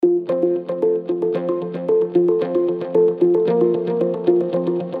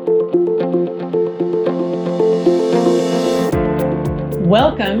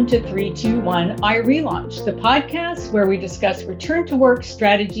Welcome to 321 I Relaunch, the podcast where we discuss return to work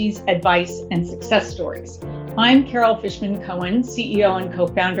strategies, advice, and success stories. I'm Carol Fishman-Cohen, CEO and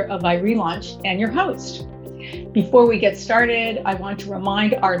co-founder of I Relaunch, and your host. Before we get started, I want to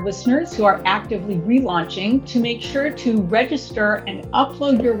remind our listeners who are actively relaunching to make sure to register and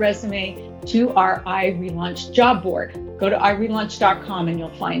upload your resume to our I Relaunch job board. Go to irelaunch.com and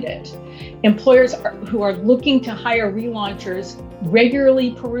you'll find it. Employers who are looking to hire relaunchers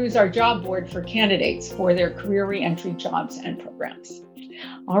regularly peruse our job board for candidates for their career reentry jobs and programs.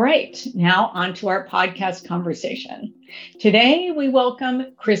 All right, now on to our podcast conversation. Today, we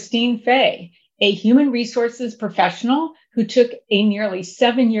welcome Christine Fay, a human resources professional who took a nearly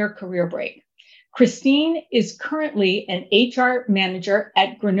 7-year career break. Christine is currently an HR manager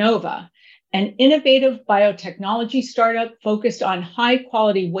at Grenova, an innovative biotechnology startup focused on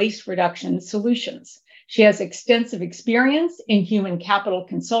high-quality waste reduction solutions. She has extensive experience in human capital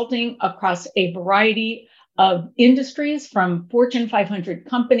consulting across a variety of industries, from Fortune 500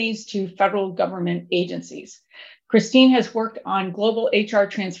 companies to federal government agencies. Christine has worked on global HR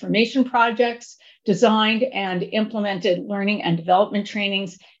transformation projects, designed and implemented learning and development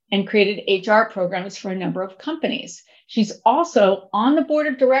trainings, and created HR programs for a number of companies. She's also on the board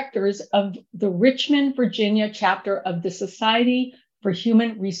of directors of the Richmond, Virginia chapter of the Society for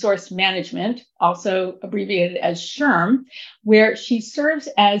Human Resource Management, also abbreviated as SHRM, where she serves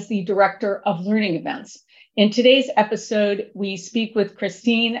as the director of learning events. In today's episode, we speak with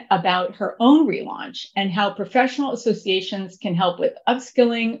Christine about her own relaunch and how professional associations can help with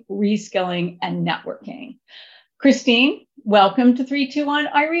upskilling, reskilling, and networking. Christine, welcome to 321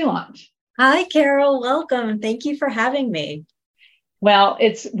 I Relaunch. Hi, Carol. Welcome. Thank you for having me. Well,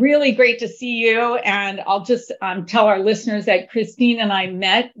 it's really great to see you. And I'll just tell our listeners that Christine and I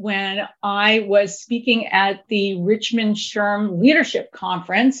met when I was speaking at the Richmond SHRM Leadership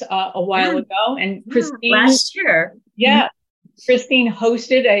Conference a while ago. And Christine, last year. Yeah. Christine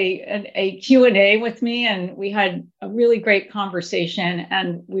hosted a Q&A with me, and we had a really great conversation.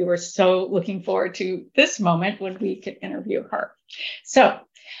 And we were so looking forward to this moment when we could interview her. So,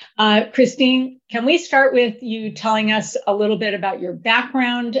 Christine, can we start with you telling us a little bit about your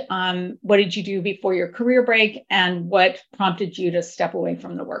background? What did you do before your career break, and what prompted you to step away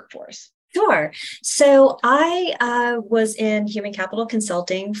from the workforce? Sure. So I was in human capital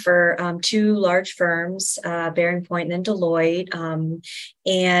consulting for two large firms, Bearing Point and then Deloitte,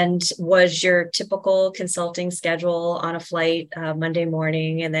 and was your typical consulting schedule on a flight Monday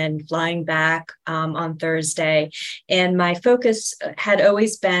morning and then flying back on Thursday. And my focus had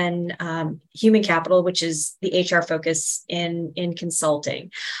always been human capital, which is the HR focus in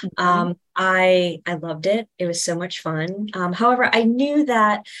consulting. Mm-hmm. I loved it. It was so much fun. However, I knew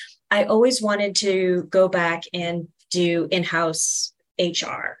that I always wanted to go back and do in-house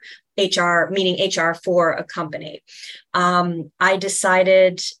HR meaning HR for a company. I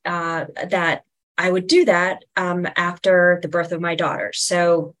decided that I would do that after the birth of my daughter.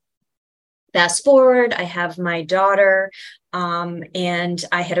 So fast forward, I have my daughter, and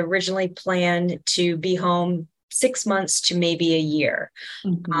I had originally planned to be home 6 months to maybe a year.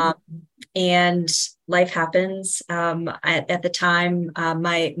 Mm-hmm. And life happens. At the time,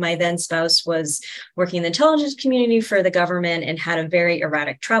 my then spouse was working in the intelligence community for the government and had a very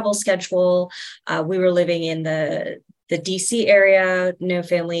erratic travel schedule. We were living in the DC area, no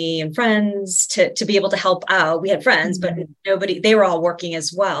family and friends to be able to help out. We had friends, but nobody, they were all working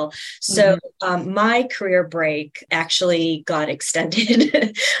as well. So my career break actually got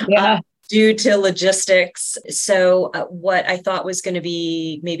extended. Yeah. Due to logistics. So what I thought was going to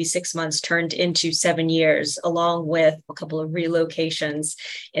be maybe 6 months turned into 7 years, along with a couple of relocations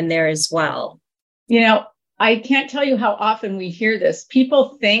in there as well. You know, I can't tell you how often we hear this.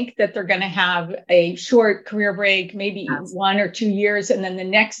 People think that they're going to have a short career break, maybe 1 or 2 years. And then the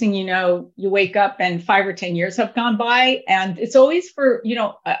next thing you know, you wake up and 5 or 10 years have gone by. And it's always for,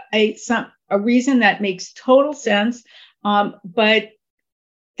 a reason that makes total sense. But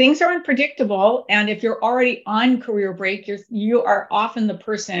things are unpredictable. And if you're already on career break, you are often the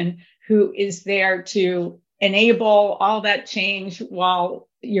person who is there to enable all that change while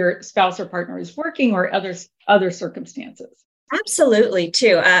your spouse or partner is working or other circumstances. Absolutely,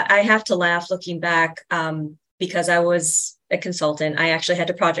 too. I have to laugh looking back because I was a consultant. I actually had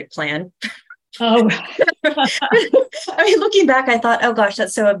to project plan. Oh, I mean, looking back, I thought, oh gosh,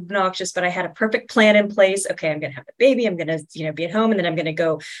 that's so obnoxious, but I had a perfect plan in place. Okay, I'm going to have a baby. I'm going to, be at home, and then I'm going to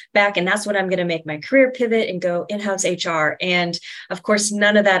go back. And that's when I'm going to make my career pivot and go in-house HR. And of course,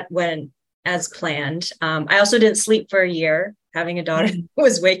 none of that went as planned. I also didn't sleep for a year. having a daughter who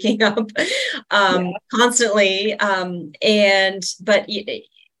was waking up constantly. But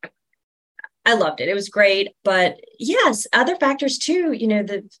I loved it. It was great. But yes, other factors too,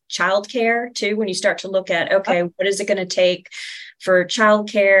 the childcare too, when you start to look at, okay, what is it going to take for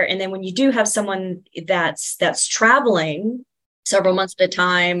childcare? And then when you do have someone that's traveling several months at a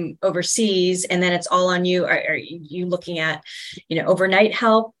time overseas, and then it's all on you. Are you looking at, overnight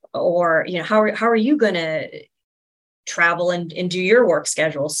help, or, how are you going to travel and do your work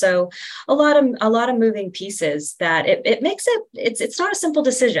schedule? So a lot of moving pieces that it makes it's not a simple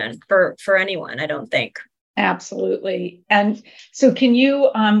decision for anyone, I don't think. Absolutely. And so can you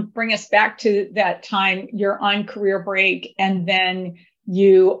bring us back to that time you're on career break and then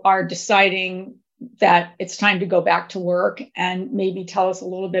you are deciding that it's time to go back to work, and maybe tell us a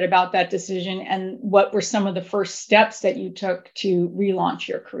little bit about that decision and what were some of the first steps that you took to relaunch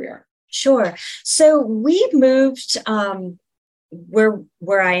your career? Sure. So we moved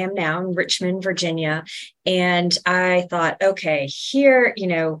where I am now in Richmond, Virginia. And I thought, okay, here,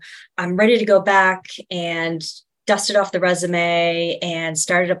 I'm ready to go back, and dusted off the resume and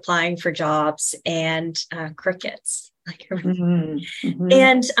started applying for jobs, and crickets.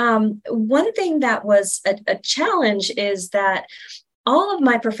 And one thing that was a challenge is that all of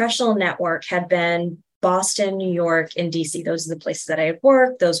my professional network had been Boston, New York, and DC. Those are the places that I had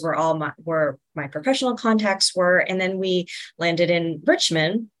worked. Those were all where my professional contacts were. And then we landed in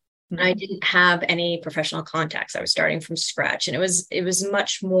Richmond. And I didn't have any professional contacts. I was starting from scratch. And it was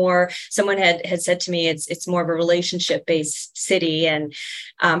much more, someone had said to me, it's more of a relationship-based city. And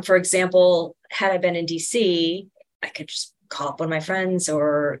for example, had I been in DC, I could just call up one of my friends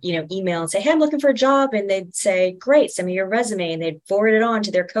or, email and say, hey, I'm looking for a job. And they'd say, great, send me your resume. And they'd forward it on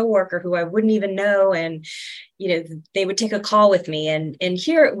to their coworker who I wouldn't even know. And, they would take a call with me. And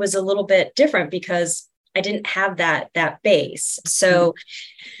here it was a little bit different because I didn't have that base. So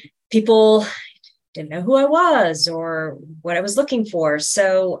people didn't know who I was or what I was looking for.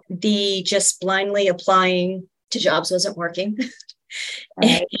 So the just blindly applying to jobs wasn't working.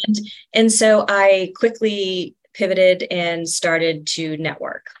 Right. And so I quickly pivoted and started to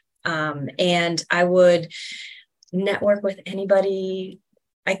network. And I would network with anybody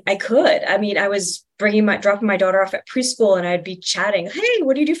I could. I mean, I was dropping my daughter off at preschool, and I'd be chatting. Hey,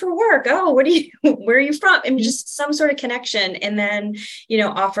 what do you do for work? Oh, where are you from? I mean, just some sort of connection. And then,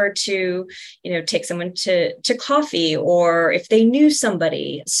 offer to, take someone to coffee, or if they knew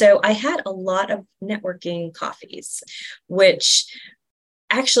somebody. So I had a lot of networking coffees, which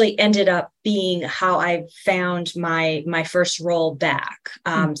actually ended up being how I found my first role back.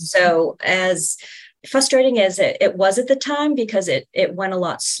 So as frustrating as it was at the time, because it went a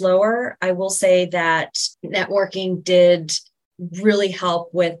lot slower, I will say that networking did really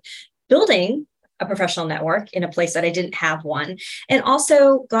help with building a professional network in a place that I didn't have one, and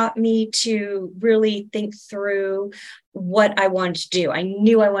also got me to really think through what I wanted to do. I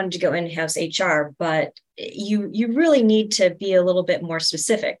knew I wanted to go in-house HR, but you really need to be a little bit more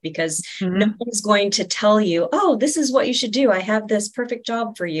specific, because no one's going to tell you, oh, this is what you should do. I have this perfect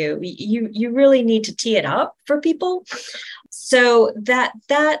job for you. You really need to tee it up for people. So that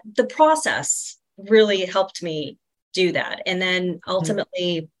the process really helped me do that. And then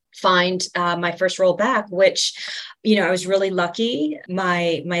ultimately find my first role back, which, I was really lucky.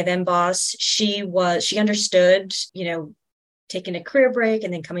 My then boss, she understood, taking a career break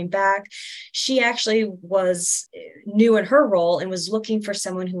and then coming back. She actually was new in her role and was looking for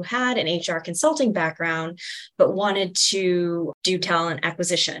someone who had an HR consulting background, but wanted to do talent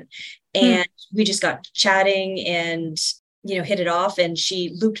acquisition. And we just got chatting and hit it off, and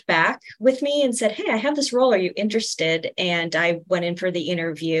she looped back with me and said, hey, I have this role. Are you interested? And I went in for the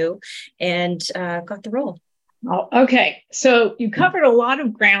interview and got the role. Oh, okay. So you covered a lot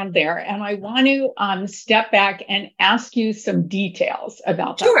of ground there, and I want to step back and ask you some details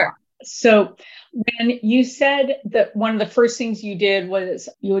about that. Sure. So when you said that one of the first things you did was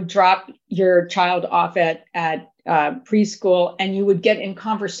you would drop your child off at preschool, and you would get in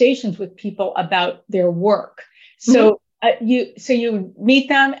conversations with people about their work. So you would meet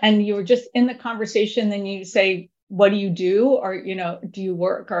them and you were just in the conversation, then you say, what do you do? Or, do you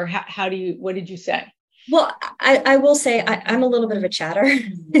work, or what did you say? Well, I will say I'm a little bit of a chatter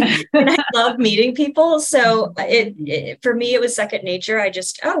and I love meeting people. So it for me, it was second nature. I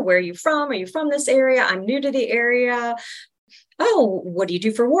just, where are you from? Are you from this area? I'm new to the area. Oh, what do you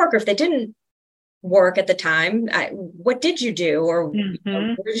do for work? Or if they didn't work at the time, what did you do? Or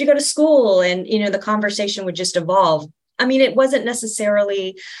where did you go to school? And, the conversation would just evolve. I mean, it wasn't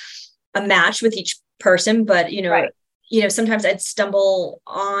necessarily a match with each person, but, right. Sometimes I'd stumble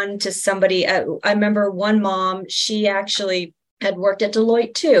on to somebody. I remember one mom, she actually had worked at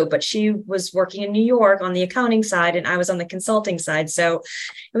Deloitte too, but she was working in New York on the accounting side and I was on the consulting side. So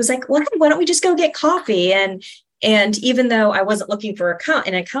it was like, well, why don't we just go get coffee? And even though I wasn't looking for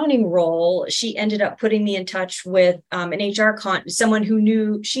an accounting role, she ended up putting me in touch with an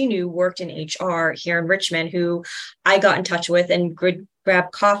someone she knew worked in HR here in Richmond, who I got in touch with and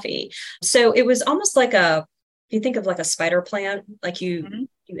grab coffee. So it was almost like you think of like a spider plant, like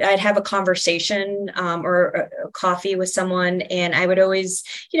I'd have a conversation or a coffee with someone, and I would always,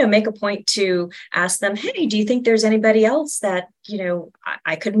 make a point to ask them, hey, do you think there's anybody else that,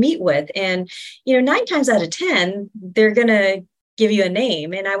 I could meet with? And, 9 times out of 10, they're going to give you a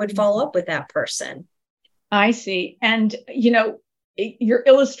name, and I would follow up with that person. I see. And, you're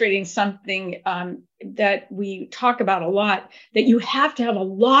illustrating something that we talk about a lot, that you have to have a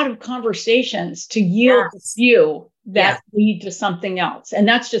lot of conversations to yield a view that lead to something else. And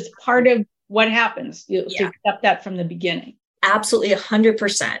that's just part of what happens. You have to accept that from the beginning. Absolutely,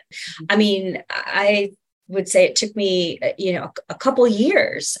 100%. I mean, I would say it took me, a couple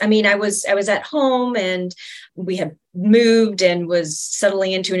years. I mean, I was at home and we had moved and was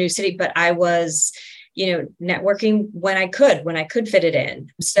settling into a new city, but I was networking when I could fit it in.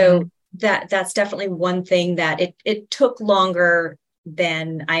 So that's definitely one thing that it took longer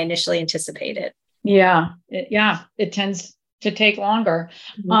than I initially anticipated. It tends to take longer.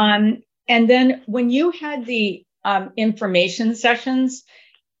 And then when you had the information sessions,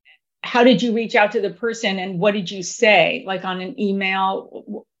 how did you reach out to the person and what did you say? Like on an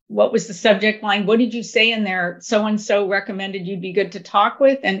email, what was the subject line? What did you say in there? So-and-so recommended you'd be good to talk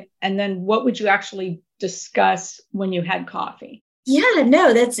with. And then what would you actually discuss when you had coffee? Yeah,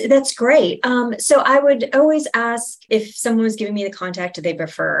 no, that's great. So I would always ask if someone was giving me the contact, do they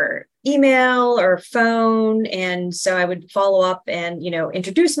prefer email or phone? And so I would follow up and,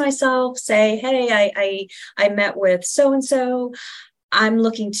 introduce myself, say, hey, I met with so-and-so. I'm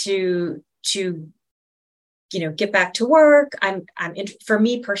looking to get back to work. For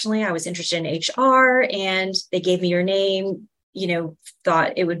me personally, I was interested in HR and they gave me your name,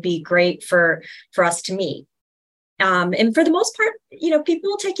 thought it would be great for us to meet. And for the most part,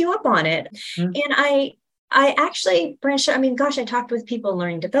 people will take you up on it. And I actually branched out. I mean, gosh, I talked with people in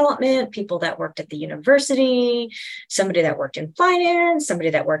learning development, people that worked at the university, somebody that worked in finance,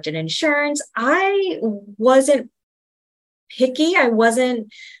 somebody that worked in insurance. I wasn't picky. I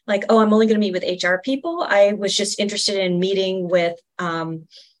wasn't like, oh, I'm only going to meet with HR people. I was just interested in meeting with,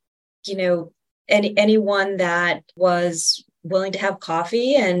 anyone that was willing to have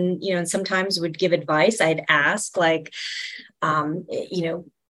coffee and, and sometimes would give advice. I'd ask like,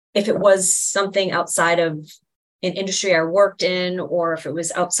 if it was something outside of an industry I worked in, or if it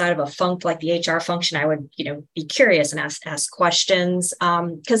was outside of like the HR function, I would, be curious and ask questions.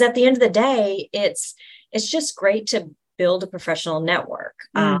 Because at the end of the day, it's just great to build a professional network,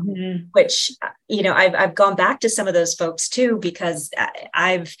 which, I've gone back to some of those folks too, because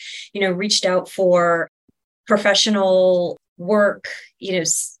I've, reached out for professional work,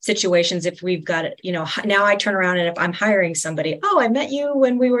 situations. If we've got it, now I turn around and if I'm hiring somebody, oh, I met you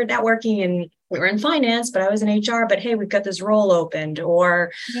when we were networking and we were in finance, but I was in HR, but hey, we've got this role opened.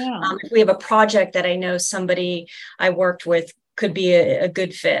 Or if we have a project that I know somebody I worked with could be a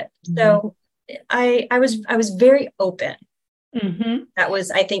good fit. So I was very open. That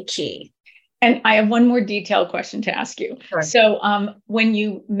was, I think, key. And I have one more detailed question to ask you. Sure. So when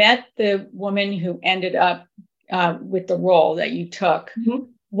you met the woman who ended up with the role that you took,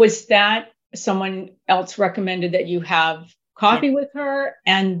 was that someone else recommended that you have coffee with her?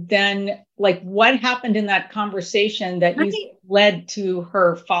 And then what happened in that conversation that you led to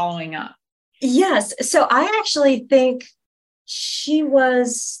her following up? Yes. So I actually think she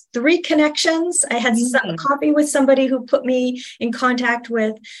was 3 connections. I had coffee with somebody who put me in contact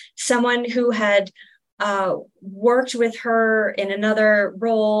with someone who had worked with her in another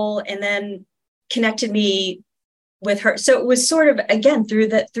role and then connected me with her. So it was sort of, again, through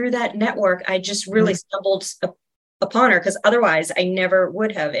that network, I just really stumbled upon her, because otherwise I never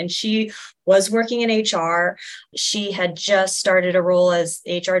would have. And she was working in HR. She had just started a role as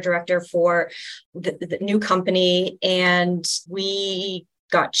HR director for the new company. And we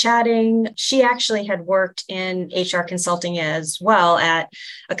got chatting. She actually had worked in HR consulting as well at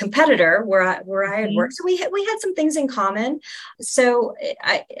a competitor where I had worked. So we had some things in common. So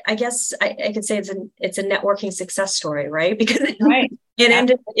I guess I could say it's a networking success story, right? Because it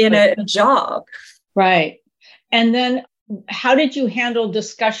ended in a job. Right. And then how did you handle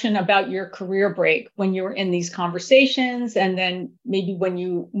discussion about your career break when you were in these conversations, and then maybe when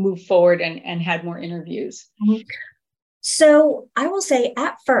you moved forward and had more interviews? So I will say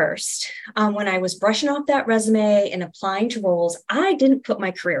at first, when I was brushing off that resume and applying to roles, I didn't put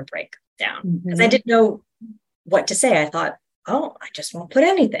my career break down because I didn't know what to say. I thought, oh, I just won't put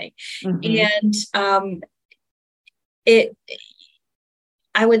anything. And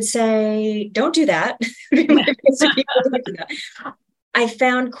I would say, don't do that. I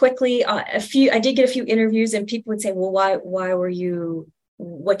found quickly I did get a few interviews, and people would say, well, why were you,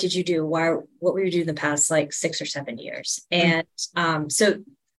 what did you do? What were you doing the past like 6 or 7 years? And so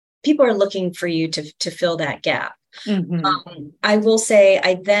people are looking for you to fill that gap. I will say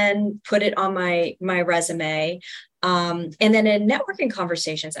I then put it on my resume. And then in networking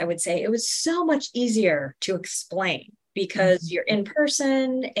conversations, I would say it was so much easier to explain because you're in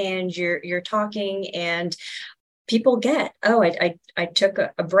person and you're talking, and people get, oh, I took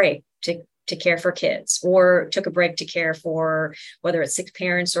a break to care for kids, or took a break to care for whether it's sick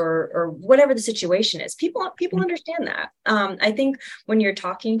parents or whatever the situation is. People understand that. I think when you're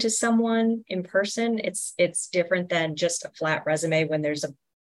talking to someone in person, it's different than just a flat resume when there's a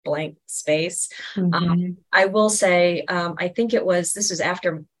blank space. I will say, I think this was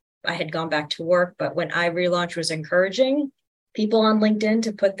after I had gone back to work, but when relaunch was encouraging people on LinkedIn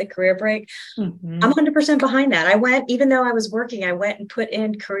to put the career break, I'm 100% behind that. Even though I was working, I went and put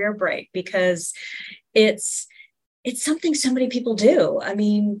in career break because it's something so many people do. I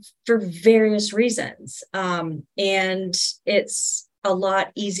mean, for various reasons. And it's a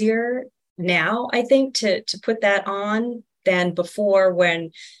lot easier now, I think, to put that on than before, when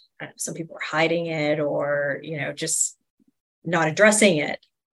some people were hiding it or, just not addressing it.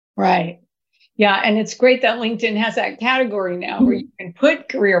 Right. Yeah. And it's great that LinkedIn has that category now where you can put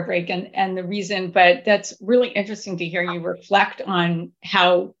career break and the reason, but that's really interesting to hear you reflect on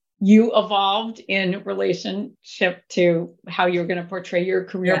how you evolved in relationship to how you're going to portray your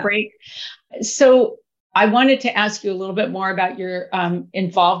career break. So I wanted to ask you a little bit more about your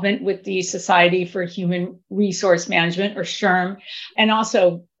involvement with the Society for Human Resource Management, or SHRM, and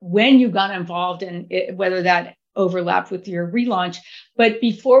also when you got involved in it, whether that overlapped with your relaunch. But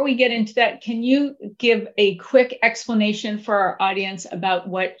before we get into that, can you give a quick explanation for our audience about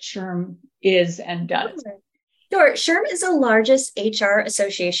what SHRM is and does? Sure. SHRM is the largest HR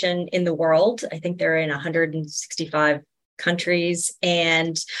association in the world. I think they're in 165 countries,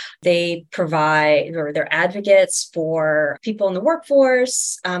 and they provide, or they're advocates for people in the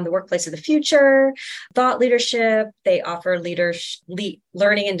workforce, the workplace of the future, thought leadership. They offer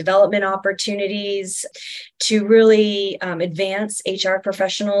learning and development opportunities to really advance HR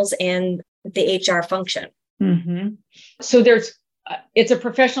professionals and the HR function. So it's a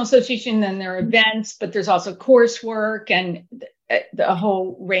professional association, and there are events, but there's also coursework and the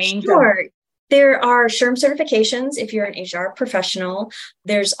whole range. Sure. There are SHRM certifications if you're an HR professional.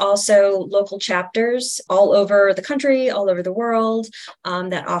 There's also local chapters all over the country, all over the world,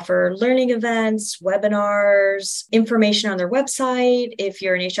 that offer learning events, webinars, information on their website if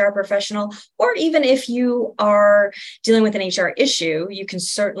you're an HR professional, or even if you are dealing with an HR issue, you can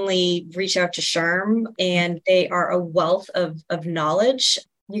certainly reach out to SHRM, and they are a wealth of knowledge.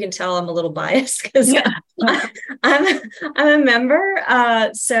 You can tell I'm a little biased because I'm a member.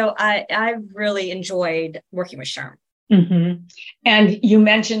 So I really enjoyed working with SHRM. And you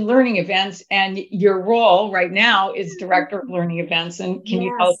mentioned learning events, and your role right now is Director of Learning Events. And can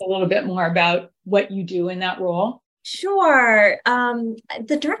you tell us a little bit more about what you do in that role? Sure.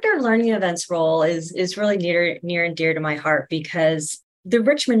 The Director of Learning Events role is really near and dear to my heart, because the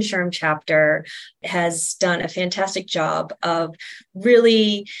Richmond SHRM chapter has done a fantastic job of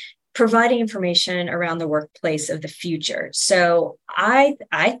really providing information around the workplace of the future. So I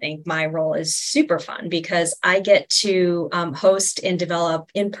think my role is super fun because I get to host and develop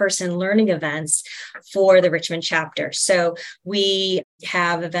in-person learning events for the Richmond chapter. So we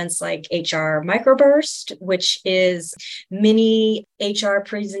have events like HR Microburst, which is mini HR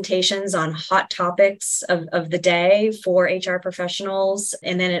presentations on hot topics of the day for HR professionals.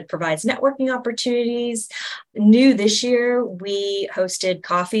 And then it provides networking opportunities. New this year, we hosted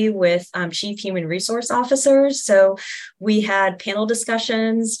coffee with Chief Human Resource Officers. So we had panel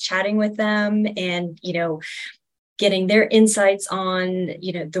discussions, chatting with them, and, getting their insights on,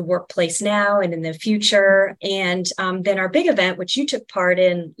 the workplace now and in the future. And then our big event, which you took part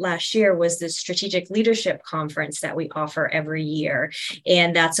in last year, was the Strategic Leadership Conference that we offer every year.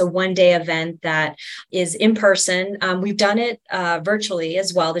 And that's a one-day event that is in person. We've done it virtually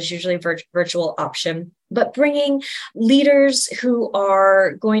as well. There's usually a virtual option, but bringing leaders who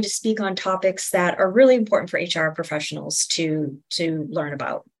are going to speak on topics that are really important for HR professionals to learn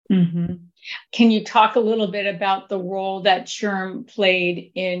about. Can you talk a little bit about the role that SHRM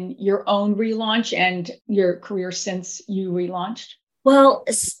played in your own relaunch and your career since you relaunched? Well,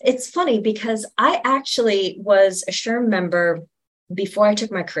 it's funny because I actually was a SHRM member before I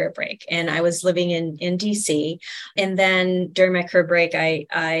took my career break, and I was living in DC. And then during my career break,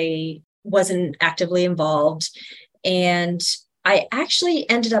 I wasn't actively involved. And I actually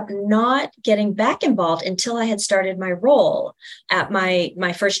ended up not getting back involved until I had started my role at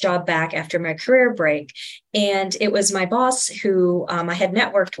my first job back after my career break. And it was my boss who I had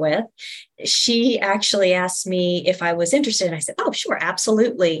networked with. She actually asked me if I was interested. And I said, oh, sure,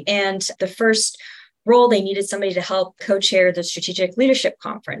 absolutely. And the first role, they needed somebody to help co-chair the strategic leadership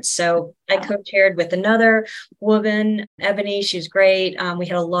conference. So I co-chaired with another woman, Ebony. She was great. We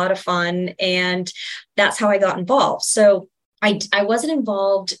had a lot of fun, and that's how I got involved. So I wasn't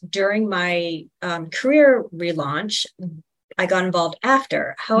involved during my career relaunch. I got involved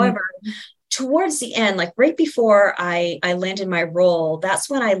after. However, towards the end, like right before I landed my role, that's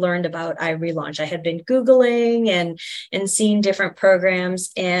when I learned about iRelaunch. I had been Googling and seeing different programs.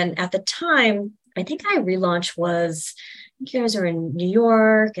 And at the time, I think iRelaunch was, you guys are in New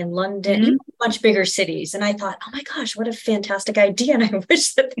York and London, much bigger cities. And I thought, oh my gosh, what a fantastic idea. And I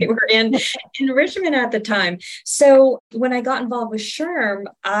wish that they were in Richmond at the time. So when I got involved with SHRM,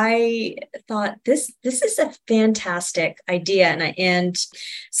 I thought this is a fantastic idea and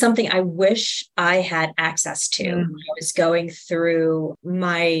something I wish I had access to when I was going through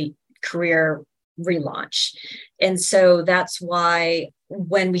my career relaunch. And so that's why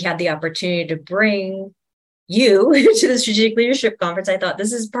when we had the opportunity to bring you to the Strategic Leadership Conference, I thought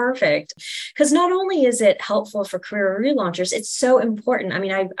this is perfect, because not only is it helpful for career relaunchers, it's so important. I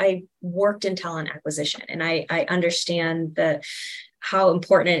mean, I worked in talent acquisition, and I understand how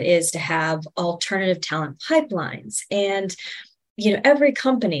important it is to have alternative talent pipelines. And, every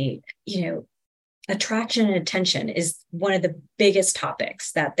company, attraction and attention is one of the biggest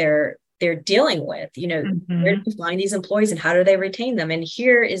topics that they're dealing with. Where do you find these employees and how do they retain them? And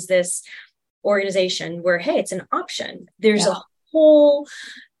here is this organization where, hey, it's an option. There's a whole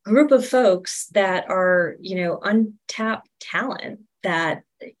group of folks that are, untapped talent that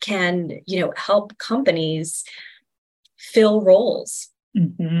can, help companies fill roles.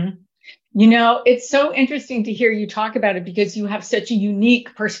 It's so interesting to hear you talk about it, because you have such a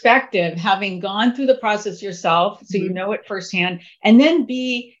unique perspective, having gone through the process yourself, so you know it firsthand, and then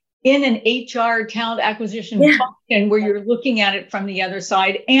be in an HR talent acquisition function where you're looking at it from the other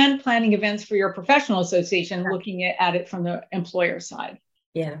side, and planning events for your professional association, looking at it from the employer side.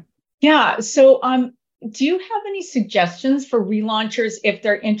 Yeah. So, do you have any suggestions for relaunchers if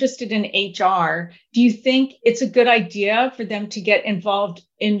they're interested in HR? Do you think it's a good idea for them to get involved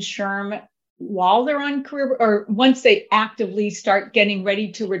in SHRM while they're on career, or once they actively start getting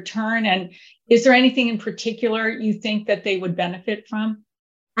ready to return? And is there anything in particular you think that they would benefit from?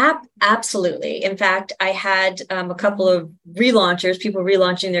 Absolutely. In fact, I had a couple of relaunchers, people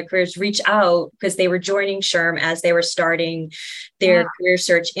relaunching their careers, reach out because they were joining SHRM as they were starting their career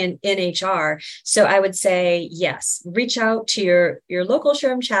search in HR. So I would say, yes, reach out to your local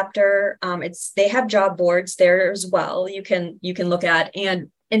SHRM chapter. They have job boards there as well. You can look at, and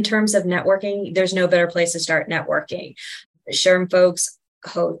in terms of networking, there's no better place to start networking. SHRM folks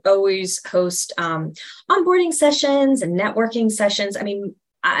always host onboarding sessions and networking sessions. I mean,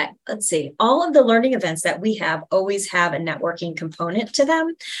 let's see, all of the learning events that we have always have a networking component to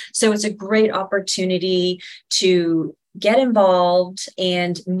them. So it's a great opportunity to get involved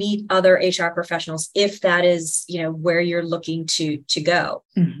and meet other HR professionals if that is, where you're looking to go.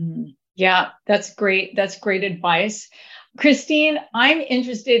 Yeah, that's great. That's great advice. Christine, I'm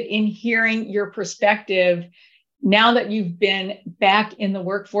interested in hearing your perspective now that you've been back in the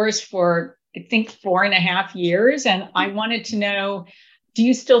workforce for, I think, 4.5 years. And I wanted to know, do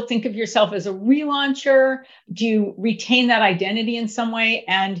you still think of yourself as a relauncher? Do you retain that identity in some way?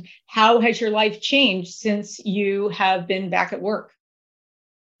 And how has your life changed since you have been back at work?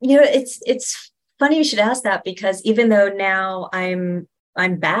 It's funny you should ask that, because even though now I'm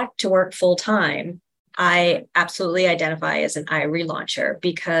back to work full time, I absolutely identify as an relauncher,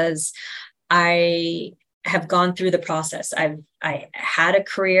 because I have gone through the process. I had a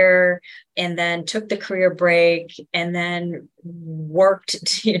career and then took the career break and then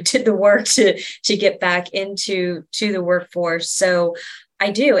did the work to get back into the workforce. So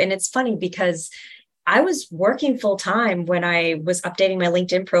I do. And it's funny because I was working full time when I was updating my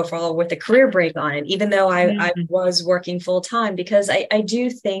LinkedIn profile with a career break on it, even though I was working full time, because I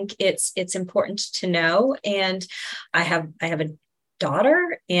do think it's important to know. And I have a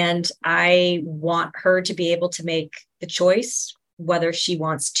daughter, and I want her to be able to make the choice whether she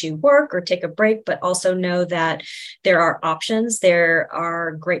wants to work or take a break, but also know that there are options. There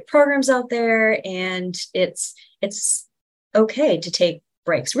are great programs out there, and it's okay to take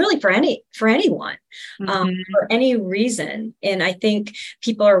breaks, really, for anyone, for any reason. And I think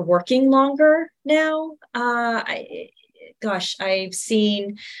people are working longer now. I've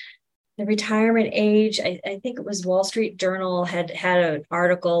seen the retirement age. I think it was Wall Street Journal had an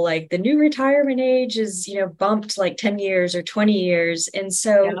article like the new retirement age is, bumped like 10 years or 20 years. And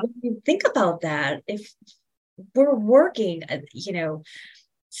so when you think about that, if we're working,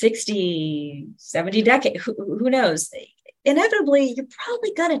 60, 70 decades, who knows? Inevitably, you're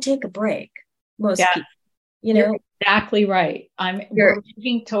probably going to take a break. Most people, You're exactly right. We're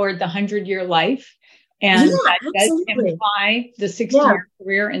moving toward the 100-year life. And that does imply the 60-year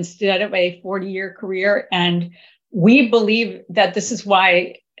career instead of a 40-year career. And we believe that this is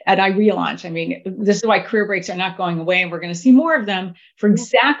why at relaunch, this is why career breaks are not going away. And we're going to see more of them for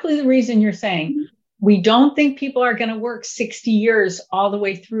exactly the reason you're saying. We don't think people are going to work 60 years all the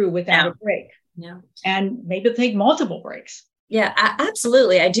way through without a break. Yeah. And maybe take multiple breaks. Yeah,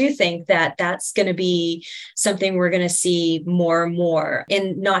 absolutely. I do think that that's going to be something we're going to see more and more,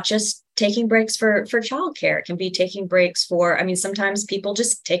 and not just taking breaks for childcare. It can be taking breaks for, sometimes people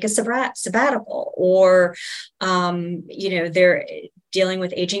just take a sabbatical, or, they're dealing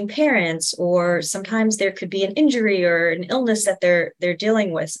with aging parents, or sometimes there could be an injury or an illness that they're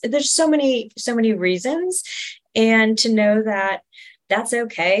dealing with. There's so many reasons, and to know that that's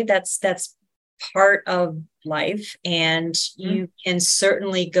okay. That's part of life, and you can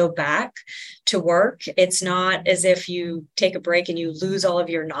certainly go back to work. It's not as if you take a break and you lose all of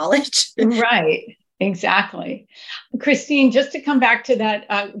your knowledge. Right. Exactly. Christine, just to come back to that,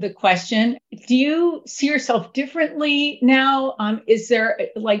 the question, do you see yourself differently now?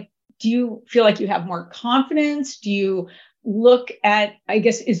 Do you feel like you have more confidence? Do you look at,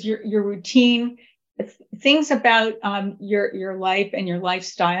 is your routine, things about your life and your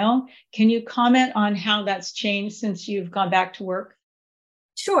lifestyle? Can you comment on how that's changed since you've gone back to work?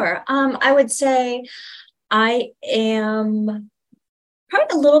 Sure. I would say I am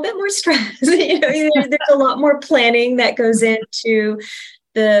probably a little bit more stressed. There's a lot more planning that goes into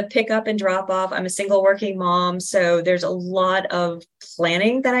the pickup and drop off. I'm a single working mom, so there's a lot of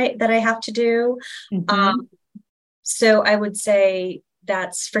planning that I have to do. So I would say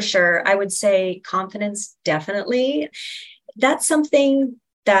that's for sure. I would say confidence, definitely. That's something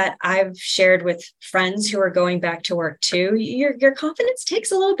that I've shared with friends who are going back to work too. Your confidence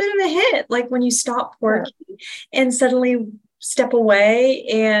takes a little bit of a hit, like when you stop working and suddenly step away.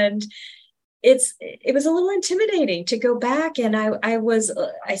 And it was a little intimidating to go back. And I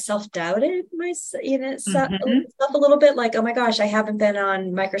self-doubted myself a little bit, like, oh my gosh, I haven't been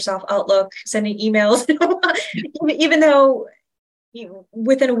on Microsoft Outlook sending emails, even though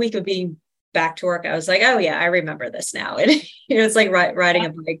within a week of being back to work, I was like, oh yeah, I remember this now. And it's like riding a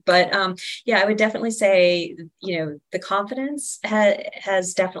bike. But I would definitely say, the confidence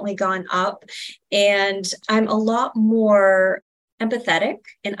has definitely gone up, and I'm a lot more empathetic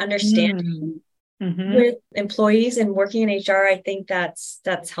and understanding with employees, and working in HR. I think that's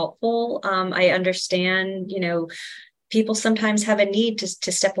helpful. I understand, people sometimes have a need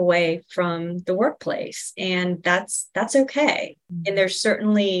to step away from the workplace, and that's okay. And there's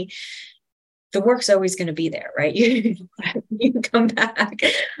certainly, the work's always going to be there, right? You come back.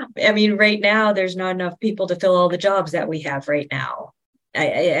 Right now, there's not enough people to fill all the jobs that we have right now.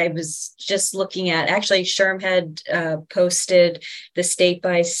 I was just looking at, actually, SHRM had posted the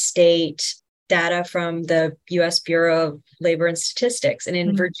state-by-state data from the U.S. Bureau of Labor and Statistics. And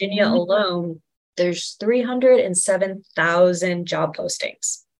in Virginia alone, there's 307,000 job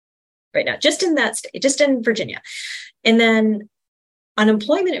postings right now, just in that state, just in Virginia. And then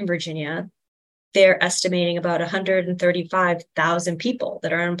unemployment in Virginia, they're estimating about 135,000 people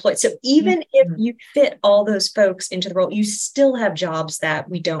that are unemployed. So even if you fit all those folks into the role, you still have jobs that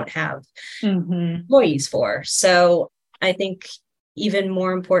we don't have employees for. So I think even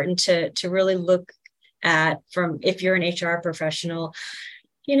more important to really look at, from, if you're an HR professional,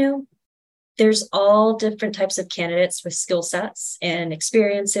 there's all different types of candidates with skill sets and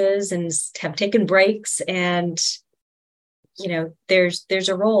experiences and have taken breaks, and there's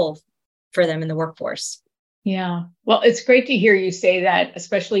a role for them in the workforce. Yeah. Well, it's great to hear you say that,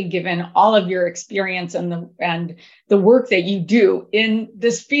 especially given all of your experience and the work that you do in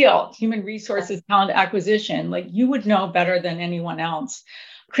this field, human resources, talent acquisition. Like, you would know better than anyone else.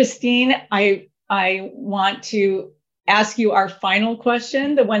 Christine, I want to ask you our final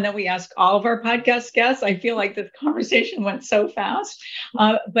question, the one that we ask all of our podcast guests. I feel like this conversation went so fast,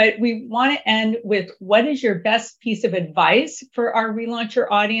 but we want to end with, what is your best piece of advice for our relauncher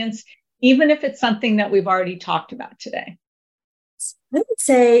audience, even if it's something that we've already talked about today? I would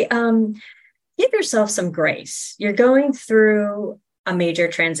say give yourself some grace. You're going through a major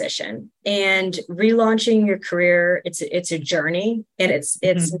transition, and relaunching your career, it's a journey, and it's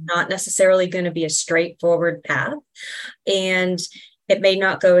not necessarily going to be a straightforward path, and it may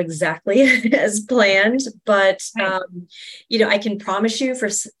not go exactly as planned, but I can promise you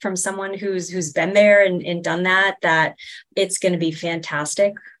from someone who's been there and done that it's going to be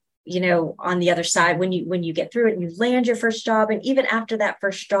fantastic. On the other side, when you get through it and you land your first job, and even after that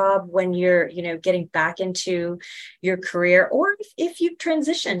first job, when you're, getting back into your career, or if you've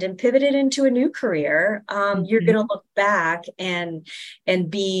transitioned and pivoted into a new career, you're going to look back and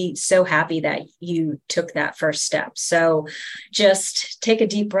be so happy that you took that first step. So just take a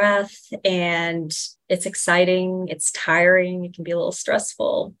deep breath, and it's exciting. It's tiring. It can be a little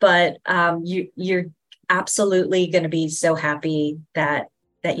stressful, but you're absolutely going to be so happy that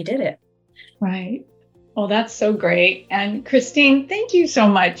you did it. Right. Well, that's so great. And Christine, thank you so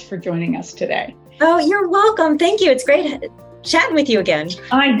much for joining us today. Oh, you're welcome. Thank you. It's great chatting with you again.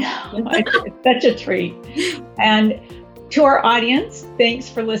 I know. It's such a treat. And to our audience, thanks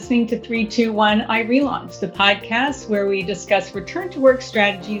for listening to 321 I Relaunch, the podcast where we discuss return to work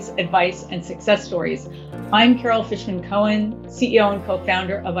strategies, advice, and success stories. I'm Carol Fishman Cohen, CEO and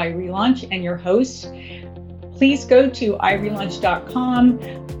co-founder of I Relaunch, and your host. Please go to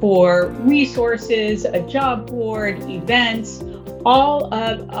irelaunch.com for resources, a job board, events, all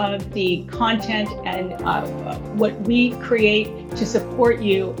of the content and what we create to support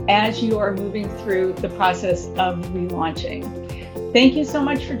you as you are moving through the process of relaunching. Thank you so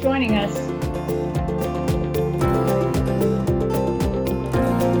much for joining us.